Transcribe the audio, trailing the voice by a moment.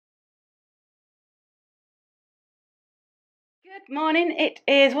Good morning. It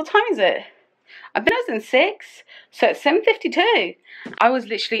is, what time is it? I've been up since 6, so it's 7:52. I was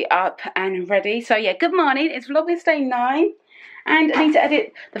literally up and ready. So yeah, good morning. It's Vlogmas day 9, and I need to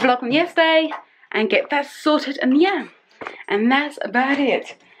edit the vlog from yesterday and get that sorted. And yeah, and that's about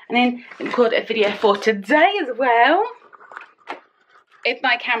it. And then record a video for today as well, if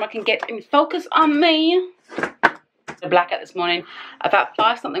my camera can get in focus on me. The blackout this morning about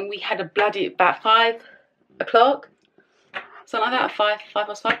 5 something. We had a bloody about 5 o'clock. Something like that, 5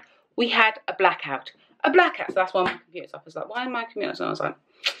 past 5. We had a blackout. So that's why my computer's off. I was like, why am my computer on? I was like,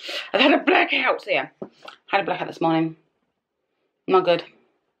 I've had a blackout. So yeah, had a blackout this morning. Not good.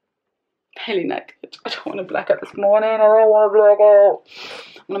 Really not good. I don't want to blackout this morning. I don't want to blackout.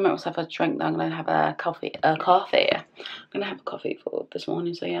 I'm gonna make myself a drink. Now I'm gonna have a coffee. I'm gonna have a coffee for this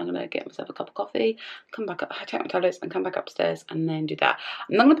morning. So yeah, I'm gonna get myself a cup of coffee. Come back up. I take my tablets and come back upstairs and then do that.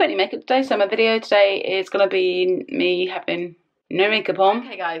 I'm not gonna put any makeup today. So my video today is gonna be me having no makeup on.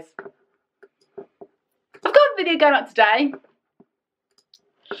 Okay, guys. I've got a video going up today.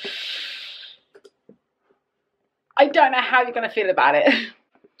 I don't know how you're gonna feel about it.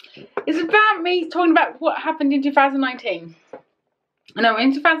 It's about me talking about what happened in 2019. I know we're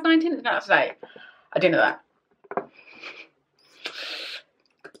in 2019, it's not today. I didn't know that.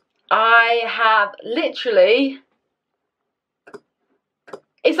 I have literally,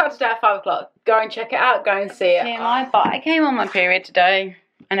 it started today at 5 o'clock. Go and check it out, go and see it. TMI, but I came on my period today.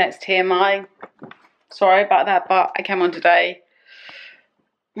 I know it's TMI. Sorry about that, but I came on today.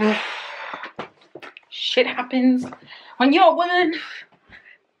 Shit happens. When you're a woman,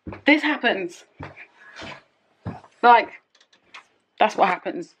 this happens. Like, that's what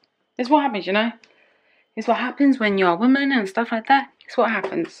happens. It's what happens, you know. It's what happens when you're a woman and stuff like that. It's what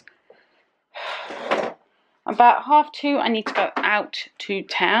happens. About 2:30, I need to go out to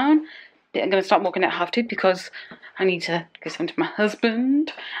town. I'm going to start walking at 2:30 because I need to give something to my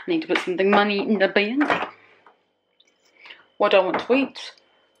husband. I need to put money in the bank. What do I want to eat?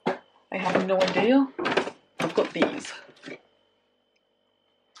 I have no idea. I've got these.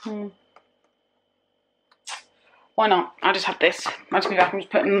 Why not? I'll just have this. I'll just be back. I'm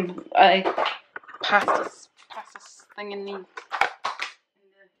just putting a pasta thing in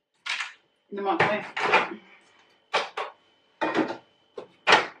the microwave.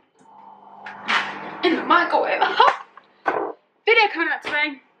 In the microwave. Video coming out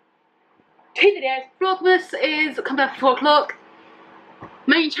today. 2 videos. Vlogmas is coming up at 4 o'clock.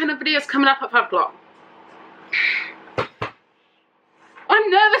 Main channel videos coming up at 5 o'clock. I'm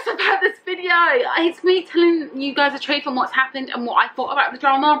nervous about this video. It's me telling you guys the truth on what's happened and what I thought about the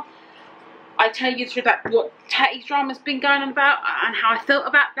drama. I tell you the truth about what Tatty's drama's been going on about and how I felt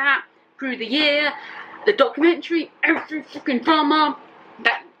about that through the year, the documentary, every freaking drama,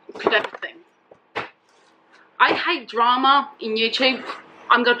 that could everything. I hate drama in YouTube.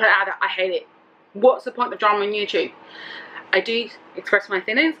 I'm gonna put it out there. I hate it. What's the point of drama on YouTube? I do express my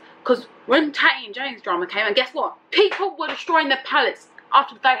feelings because when Tatty and Jane's drama came, and guess what? People were destroying their palettes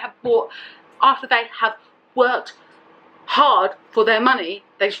after they have worked hard for their money.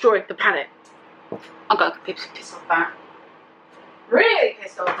 They destroyed the palette. I'm gonna get pissed off that. Really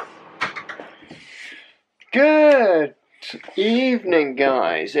pissed off. Good evening,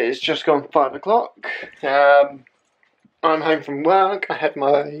 guys. It's just gone 5 o'clock. I'm home from work. I had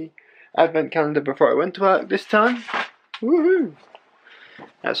my advent calendar before I went to work this time. Woohoo!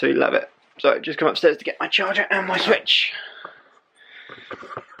 Absolutely love it. So just come upstairs to get my charger and my switch.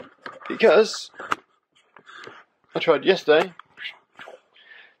 Because I tried yesterday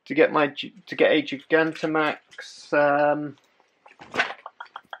to get a Gigantamax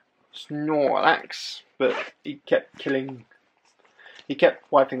Snorlax, but he kept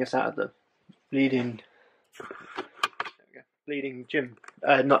wiping us out of the bleeding den.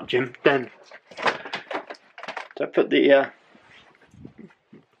 So I put the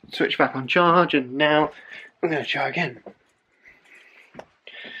switch back on charge, and now I'm going to try again.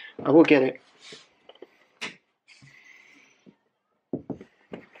 I will get it.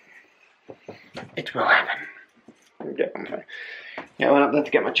 It will happen. Okay. Yeah, I went up there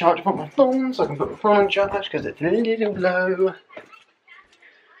to get my charger for my phone, so I can put my phone on charge because it's a little low.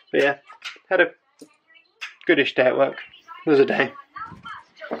 But yeah, had a goodish day at work. It was a day.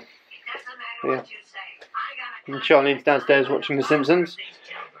 Yeah. And Charlene's downstairs watching The Simpsons.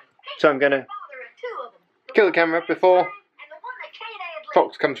 So I'm going to kill the camera before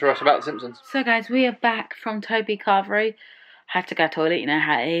Fox comes for us about The Simpsons. So guys, we are back from Toby Carvery. Had to go to the toilet, you know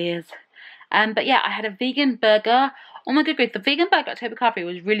how it is. But yeah, I had a vegan burger. Oh my good grief, the vegan burger at Toby Carvery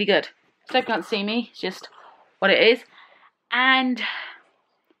was really good. So you can't see me, it's just what it is. And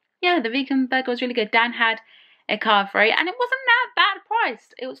yeah, the vegan burger was really good. Dan had a Carvery, and it wasn't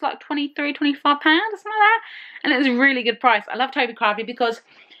priced. It was like £23, £25 or something like that. And it was a really good price. I love Toby Carvery because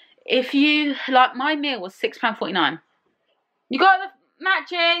if you, like, my meal was £6.49. You got the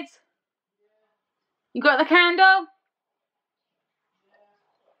matches? You got the candle?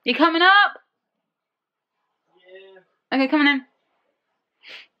 You coming up? Yeah. Okay, coming in.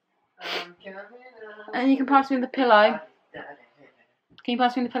 And you can pass me the pillow. Can you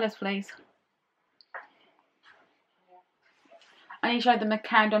pass me the pillows, please? I need to show them the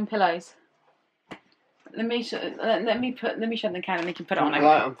candle on pillows. Let me show them the candle and you can put it on. Put the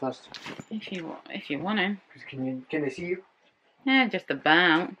light on first. If you want to. Can they see you? Yeah, just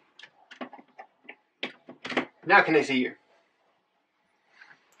about. Now can they see you?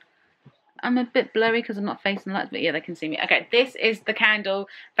 I'm a bit blurry because I'm not facing the lights, but yeah, they can see me. Okay, this is the candle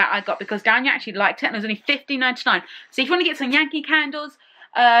that I got because Daniel actually liked it and it was only $15.99. So if you want to get some Yankee candles,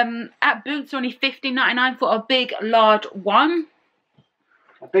 at Boots, only $15.99 for a big, large one.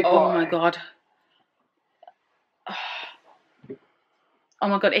 A big Oh boy. my god. Oh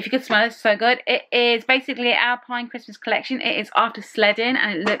my god, if you could smell it, it's so good. It is basically Alpine Christmas collection. It is after sledding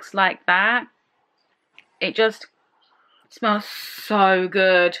and it looks like that. It just smells so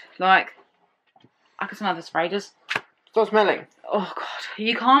good. Like, I can smell the spray just. Stop smelling. Oh god,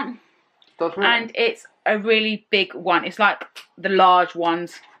 you can't. Stop smelling. And it's a really big one. It's like the large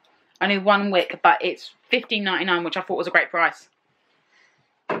ones. Only one wick, but it's $15.99, which I thought was a great price.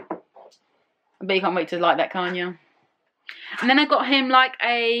 But you can't wait to light that, can you? And then I got him like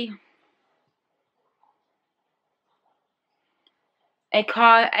a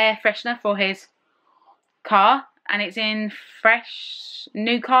car air freshener for his car, and it's in fresh,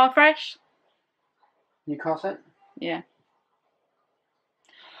 new car fresh. New car set? Yeah.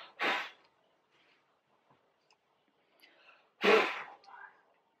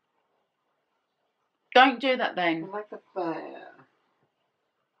 Don't do that then. I like the fire.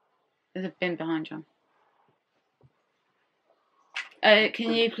 There's a bin behind you.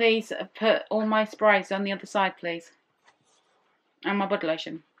 Can you please put all my sprays on the other side, please? And my body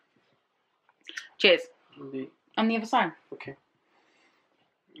lotion. Cheers. On the other side. Okay.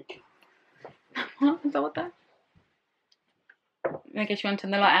 Okay. What? Is that what that? I guess you want to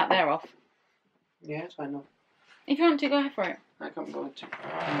turn the light out there off. Yeah, that's fine now. If you want to, go for it. I can't go to.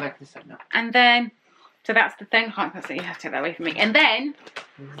 I like this side now. And then, so that's the thing. I can't see. You have to take that away from me. And then,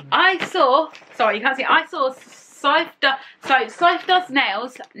 I saw. Sorry, you can't see. I saw Soph does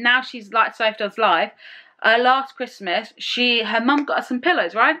nails. Now she's like Soph does live. Last Christmas, her mum got her some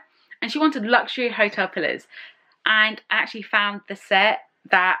pillows, right? And she wanted luxury hotel pillows. And I actually found the set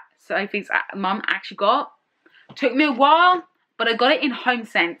that Sophie's mum actually got. Took me a while, but I got it in Home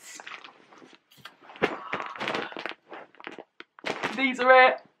Sense. These are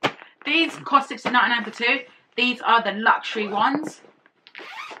it. These cost $16.99 for two. These are the luxury ones.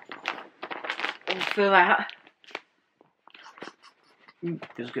 Oh, feel that.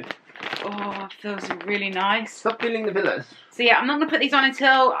 Feels good. Oh, it feels really nice. Stop feeling the pillows. So yeah, I'm not gonna put these on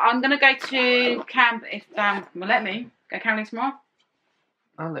until I'm gonna go to camp if Dan will let me go camping tomorrow.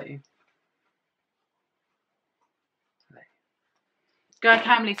 I'll let you. Go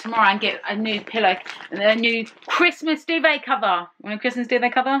camping tomorrow and get a new pillow and a new Christmas duvet cover. Want a Christmas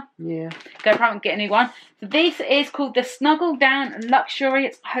duvet cover? Yeah. Go Primark and get a new one. So this is called the Snuggle Down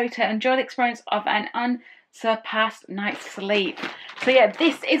Luxurious Hotel. Enjoy the experience of an unsurpassed night's sleep. So yeah,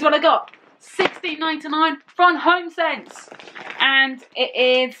 this is what I got. $16.99 from Home Sense. And it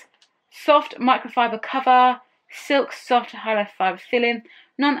is soft microfiber cover, silk soft hollow fiber filling,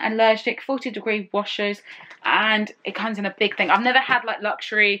 non-allergic, 40-degree washers, and it comes in a big thing. I've never had like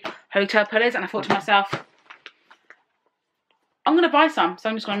luxury hotel pillows, and I thought to myself, I'm gonna buy some. So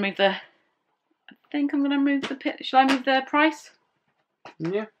I'm just gonna move the. I think I'm gonna move the pit. Shall I move the price?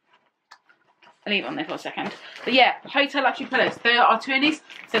 Yeah. I'll leave it on there for a second. But yeah, hotel luxury pillows. There are two in these,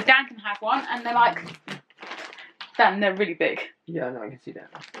 so Dan can have one, and they're like, Dan, they're really big. Yeah, I know, I can see that.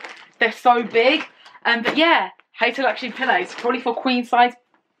 They're so big. But yeah, hotel luxury pillows, probably for queen size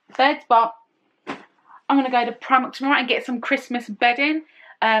beds, but I'm gonna go to Primark tomorrow and get some Christmas bedding.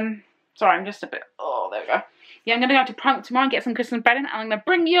 Sorry, I'm just a bit. Oh, there we go. Yeah, I'm gonna go to Primark tomorrow and get some Christmas bedding, and I'm gonna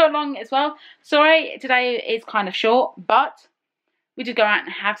bring you along as well. Sorry, today is kind of short, but we did go out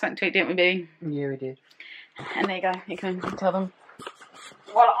and have something to eat, didn't we, Bee? Yeah, we did. And there you go. You can tell them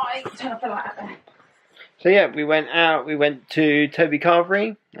while I turn up the light out there. So yeah, we went out. We went to Toby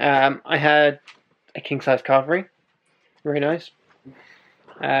Carvery. I had a king size carvery. Very nice.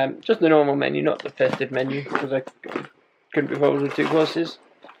 Just the normal menu, not the festive menu, because I couldn't be bothered with two courses.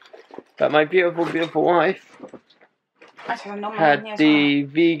 But my beautiful, beautiful wife had the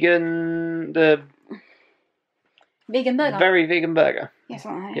vegan, Vegan burger. Very vegan burger. Yes,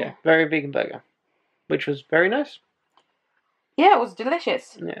 like Yeah, very vegan burger, which was very nice. Yeah, it was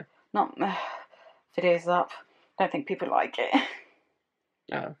delicious. Yeah. Not videos up. Don't think people like it.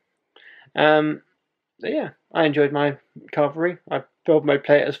 Oh. Yeah, I enjoyed my carvery. I filled my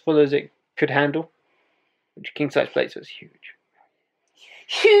plate as full as it could handle, which king size plates was huge.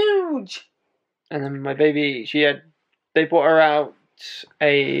 Huge. And then my baby, they brought her out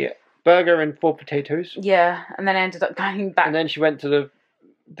a burger and 4 potatoes. Yeah, and then I ended up going back. And then she went to the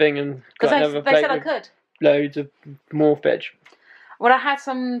thing and got another they plate said I with could. loads of more veg. Well, I had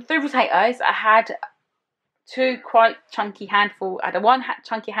 3 potatoes. I had 2 quite chunky handful. I had one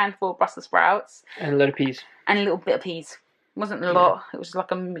chunky handful of Brussels sprouts. And a load of peas. And a little bit of peas. It wasn't a lot. It was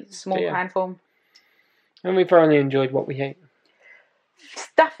like a small handful. And we thoroughly enjoyed what we ate.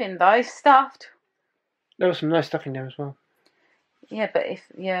 Stuffing though, stuffed. There was some nice stuffing there as well. Yeah, but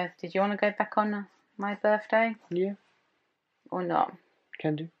did you want to go back on my birthday? Yeah. Or not?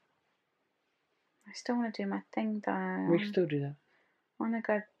 Can do. I still want to do my thing though. We can still do that. I want to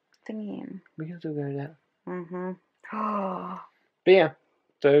go thingying. We can still go to that. Mm-hmm. But yeah,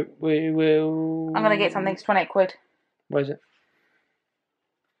 so we will... I'm going to get something. It's 28 quid. What is it?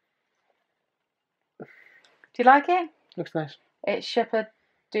 Do you like it? Looks nice. It's Sherpa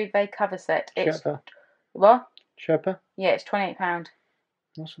duvet cover set. Sherpa. What? Sherpa? Yeah, it's £28.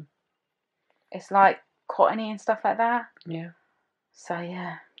 Awesome. It's like cottony and stuff like that. Yeah. So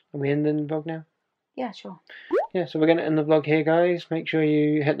yeah. Are we ending the vlog now? Yeah, sure. Yeah, so we're going to end the vlog here, guys. Make sure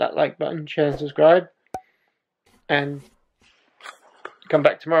you hit that like button, share and subscribe. And come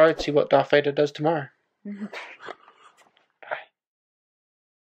back tomorrow to see what Darth Vader does tomorrow.